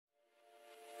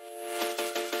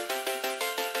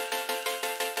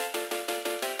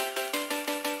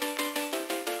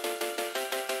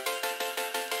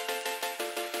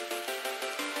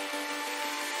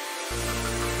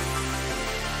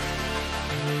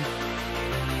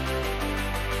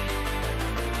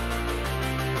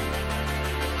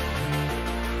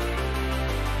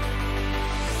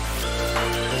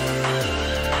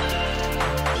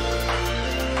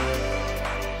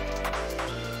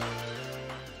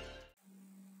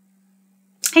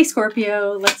Hey,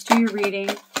 Scorpio, let's do your reading.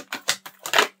 You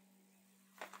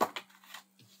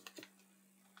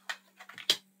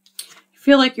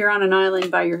feel like you're on an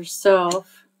island by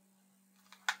yourself.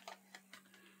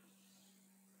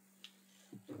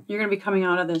 You're going to be coming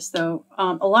out of this, though.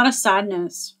 A lot of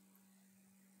sadness.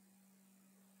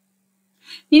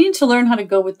 You need to learn how to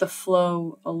go with the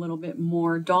flow a little bit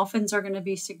more. Dolphins are going to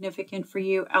be significant for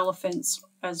you. Elephants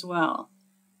as well.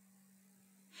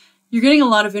 You're getting a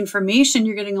lot of information.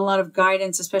 You're getting a lot of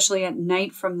guidance, especially at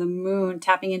night from the moon,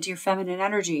 tapping into your feminine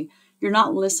energy. You're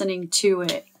not listening to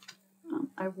it.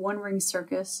 I have one ring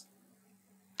circus.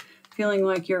 Feeling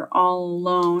like you're all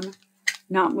alone,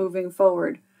 not moving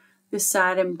forward. This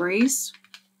sad embrace.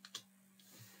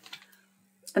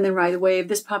 And then ride the wave.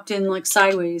 This popped in like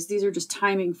sideways. These are just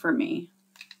timing for me.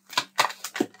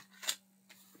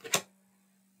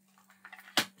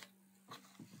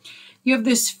 You have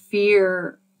this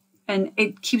fear and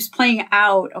it keeps playing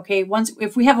out. Okay,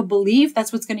 if we have a belief,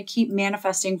 that's what's going to keep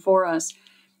manifesting for us.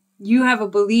 You have a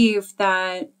belief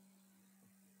that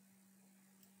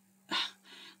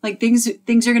like things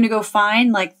are going to go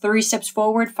fine, like 3 steps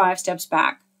forward, 5 steps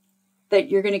back. That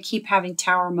you're going to keep having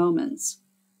tower moments.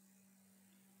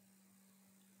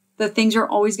 That things are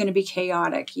always going to be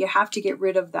chaotic. You have to get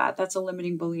rid of that. That's a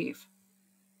limiting belief.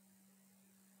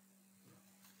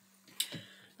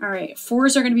 All right,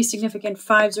 4s are going to be significant.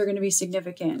 5s are going to be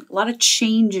significant. A lot of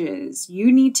changes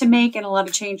you need to make and a lot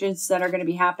of changes that are going to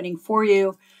be happening for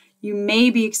you. You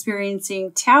may be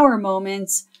experiencing tower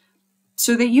moments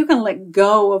so that you can let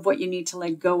go of what you need to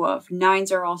let go of.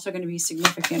 9s are also going to be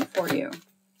significant for you.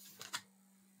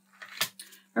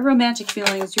 Our romantic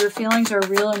feelings. Your feelings are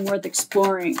real and worth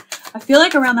exploring. I feel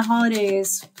like around the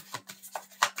holidays,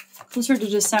 closer to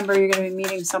December, you're going to be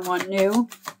meeting someone new.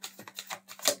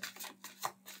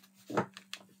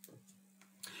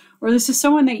 Or this is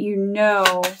someone that you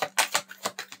know,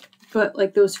 but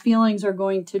like those feelings are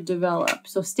going to develop.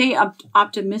 So stay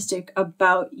optimistic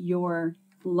about your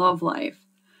love life.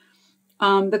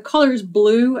 The colors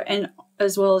blue and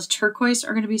as well as turquoise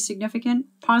are going to be significant.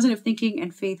 Positive thinking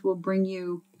and faith will bring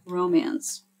you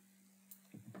romance.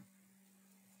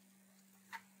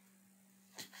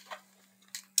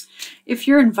 If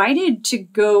you're invited to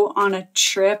go on a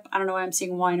trip, I don't know why I'm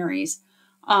seeing wineries.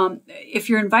 If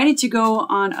you're invited to go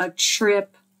on a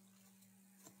trip,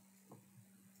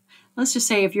 let's just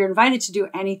say if you're invited to do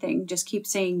anything, just keep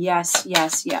saying yes,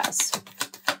 yes, yes.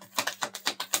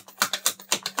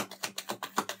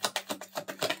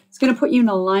 It's going to put you in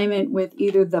alignment with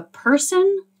either the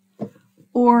person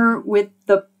or with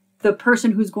the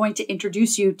person who's going to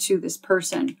introduce you to this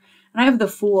person. And I have the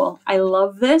Fool. I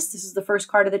love this. This is the first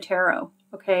card of the tarot.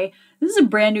 Okay. This is a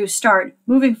brand new start,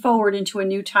 moving forward into a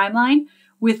new timeline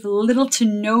with little to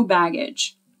no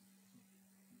baggage.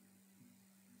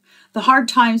 The hard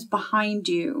times behind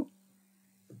you.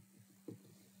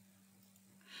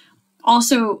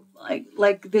 Also,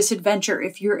 like this adventure,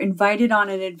 if you're invited on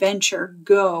an adventure,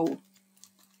 go.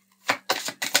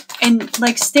 And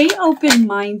like stay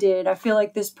open-minded. I feel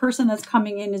like this person that's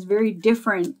coming in is very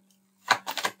different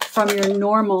from your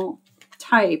normal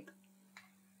type.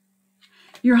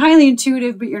 You're highly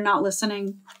intuitive, but you're not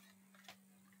listening.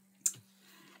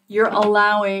 You're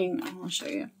allowing, I'll show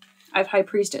you. I have High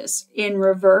Priestess in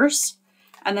reverse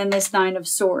and then this 9 of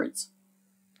Swords.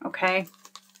 Okay.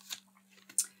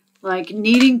 Like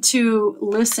needing to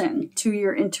listen to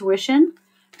your intuition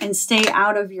and stay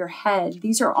out of your head.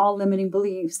 These are all limiting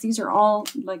beliefs. These are all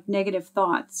like negative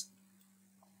thoughts.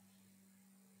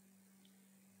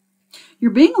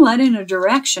 You're being led in a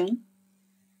direction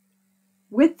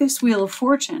with this Wheel of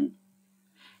Fortune.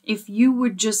 If you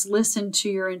would just listen to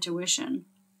your intuition.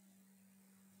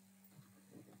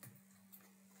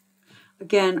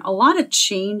 Again, a lot of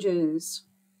changes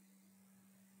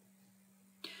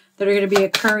that are going to be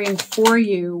occurring for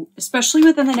you, especially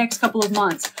within the next couple of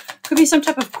months. Could be some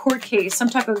type of court case, some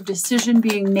type of decision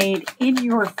being made in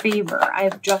your favor. I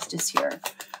have Justice here.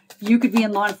 You could be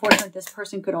in law enforcement. This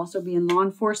person could also be in law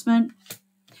enforcement.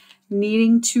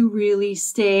 Needing to really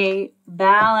stay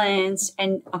balanced.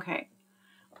 And, okay,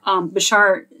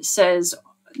 Bashar says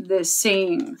this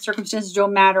saying, circumstances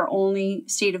don't matter, only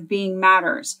state of being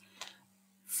matters.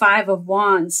 5 of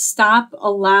Wands, stop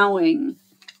allowing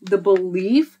the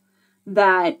belief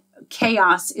that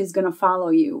chaos is going to follow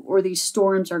you or these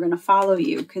storms are going to follow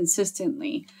you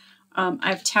consistently. I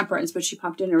have Temperance, but she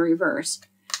popped in a reverse.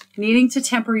 Needing to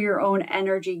temper your own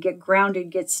energy, get grounded,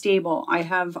 get stable. I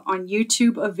have on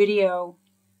YouTube a video.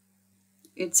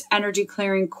 It's energy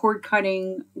clearing, cord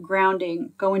cutting,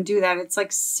 grounding. Go and do that. It's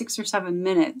like 6 or 7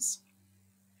 minutes.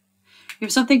 You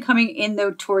have something coming in,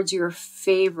 though, towards your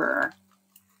favor.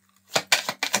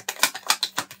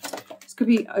 Could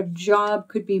be a job,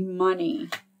 could be money.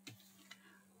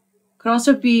 Could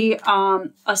also be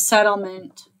a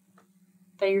settlement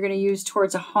that you're going to use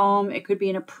towards a home. It could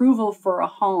be an approval for a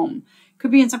home. It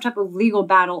could be in some type of legal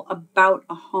battle about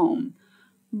a home.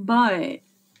 But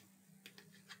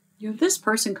you have this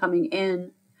person coming in.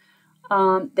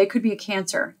 They could be a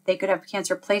Cancer. They could have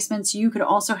Cancer placements. You could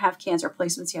also have Cancer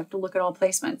placements. You have to look at all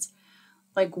placements.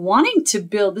 Like wanting to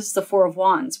build, this is the Four of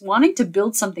Wands, wanting to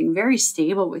build something very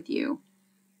stable with you.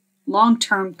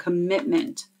 Long-term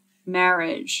commitment,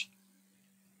 marriage,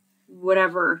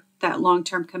 whatever that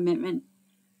long-term commitment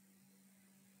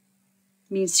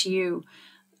means to you.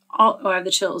 I have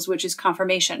the chills, which is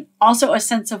confirmation. Also a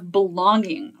sense of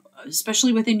belonging,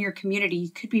 especially within your community. You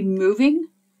could be moving.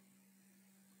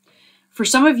 For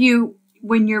some of you,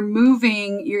 when you're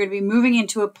moving, you're going to be moving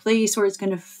into a place where it's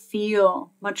going to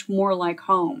feel much more like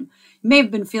home. You may have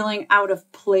been feeling out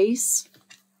of place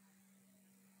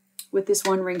with this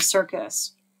One Ring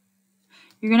Circus.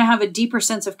 You're going to have a deeper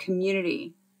sense of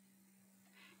community.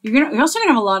 You're also going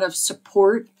to have a lot of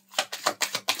support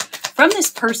from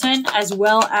this person, as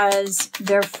well as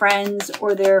their friends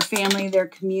or their family, their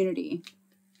community.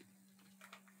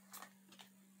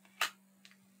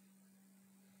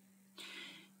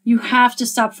 You have to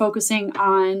stop focusing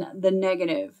on the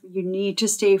negative. You need to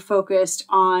stay focused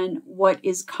on what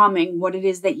is coming, what it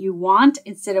is that you want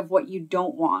instead of what you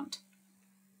don't want.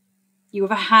 You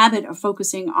have a habit of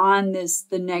focusing on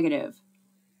the negative.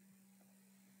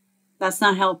 That's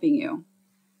not helping you.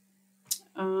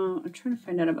 I'm trying to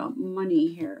find out about money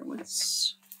here.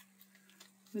 What's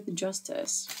with the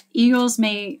Justice? Eagles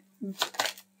may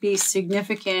be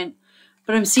significant,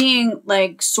 but I'm seeing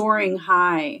like soaring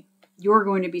high. You're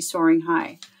going to be soaring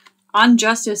high. On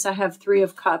Justice, I have Three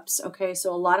of Cups. Okay,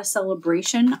 so a lot of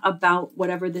celebration about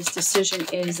whatever this decision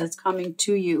is that's coming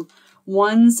to you.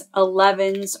 1s,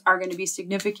 11s are going to be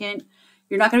significant.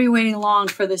 You're not going to be waiting long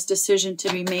for this decision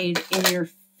to be made in your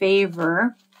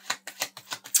favor.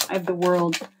 I have the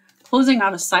World. Closing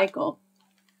out a cycle.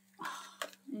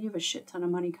 You have a shit ton of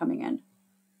money coming in.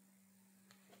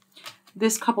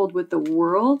 This coupled with the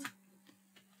World,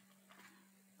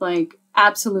 like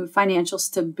absolute financial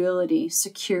stability,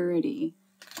 security,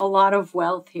 a lot of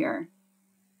wealth here.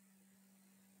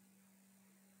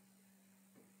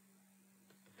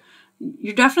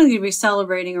 You're definitely going to be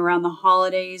celebrating around the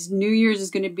holidays. New Year's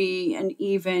is going to be an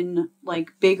even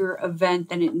like bigger event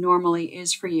than it normally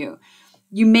is for you.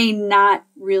 You may not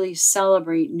really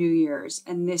celebrate New Year's,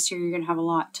 and this year you're going to have a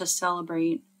lot to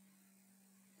celebrate.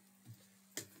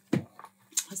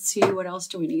 Let's see, what else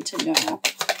do we need to know?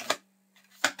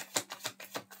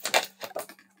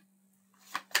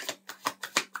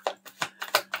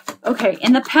 Okay,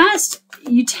 in the past,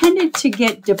 you tended to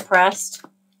get depressed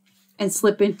and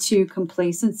slip into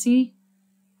complacency.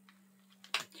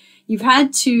 You've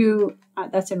had to,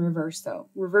 that's in reverse though.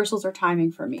 Reversals are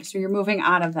timing for me. So you're moving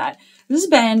out of that. This has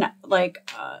been like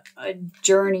a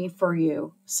journey for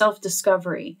you,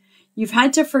 self-discovery. You've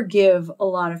had to forgive a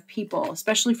lot of people,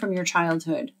 especially from your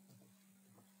childhood.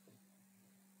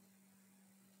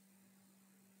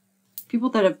 People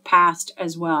that have passed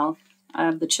as well. I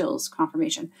have the chills,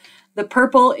 confirmation. The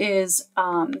purple is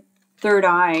third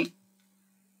eye.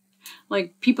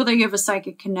 Like people that you have a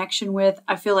psychic connection with,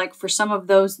 I feel like for some of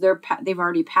those, they've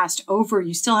already passed over.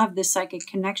 You still have this psychic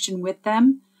connection with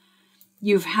them.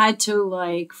 You've had to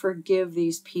like forgive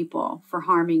these people for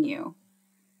harming you.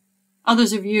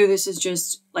 Others of you, this is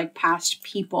just like past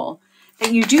people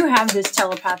that you do have this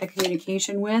telepathic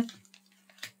communication with.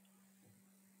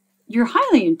 You're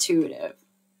highly intuitive.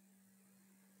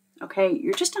 Okay,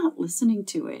 you're just not listening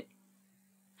to it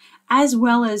as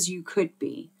well as you could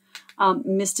be.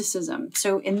 Mysticism.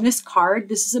 So in this card,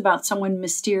 this is about someone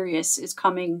mysterious is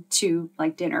coming to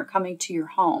like dinner, coming to your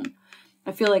home.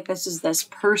 I feel like this is this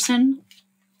person,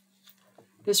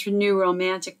 this new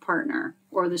romantic partner,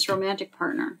 or this romantic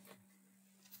partner.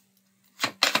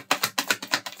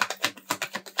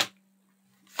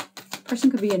 Person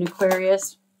could be an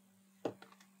Aquarius.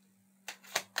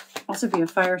 Also be a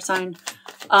fire sign.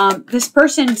 This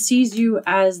person sees you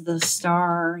as the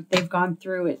star. They've gone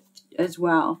through it as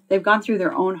well. They've gone through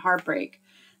their own heartbreak.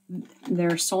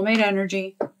 Their soulmate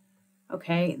energy.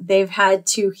 Okay. They've had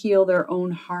to heal their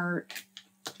own heart.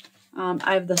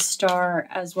 I have the Star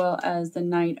as well as the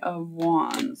Knight of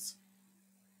Wands.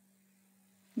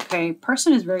 Okay.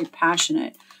 Person is very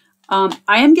passionate. I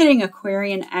am getting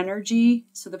Aquarian energy.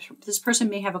 So this person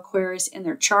may have Aquarius in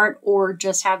their chart or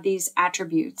just have these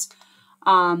attributes.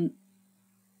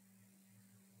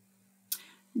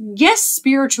 Yes,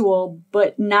 spiritual,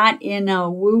 but not in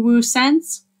a woo-woo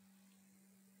sense.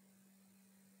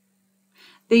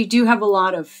 they do have a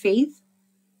lot of faith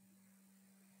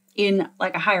in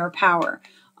like a higher power.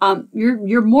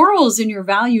 Your morals and your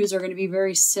values are going to be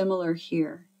very similar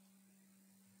here.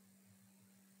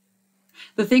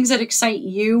 The things that excite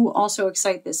you also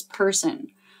excite this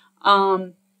person.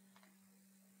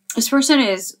 This person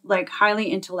is like highly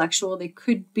intellectual. They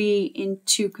could be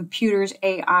into computers,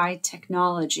 AI,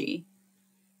 technology.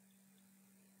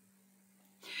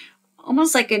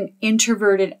 Almost like an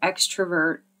introverted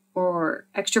extrovert or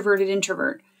extroverted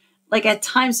introvert. Like at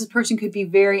times this person could be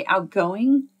very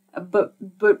outgoing, but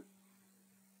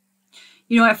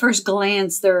you know, at first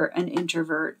glance they're an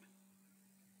introvert.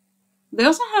 They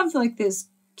also have like this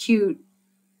cute,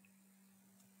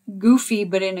 goofy,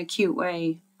 but in a cute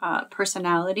way,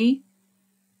 personality.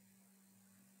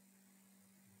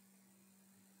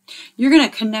 You're going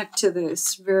to connect to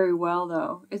this very well,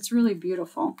 though. It's really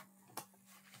beautiful.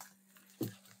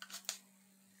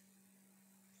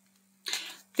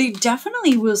 They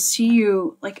definitely will see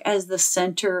you like as the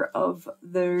center of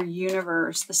their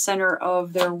universe, the center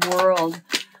of their world.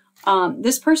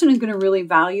 This person is going to really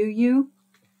value you.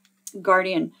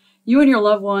 Guardian, you and your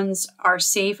loved ones are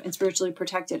safe and spiritually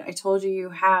protected. I told you you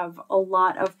have a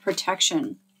lot of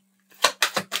protection.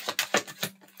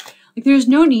 Like there's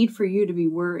no need for you to be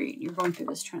worried. You're going through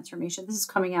this transformation. This is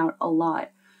coming out a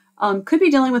lot. Could be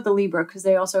dealing with the Libra because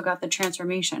they also got the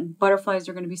transformation. Butterflies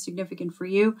are going to be significant for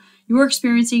you. You are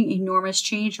experiencing enormous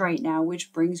change right now,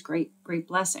 which brings great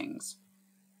blessings.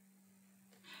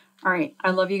 All right.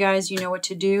 I love you guys. You know what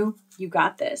to do. You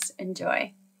got this.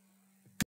 Enjoy.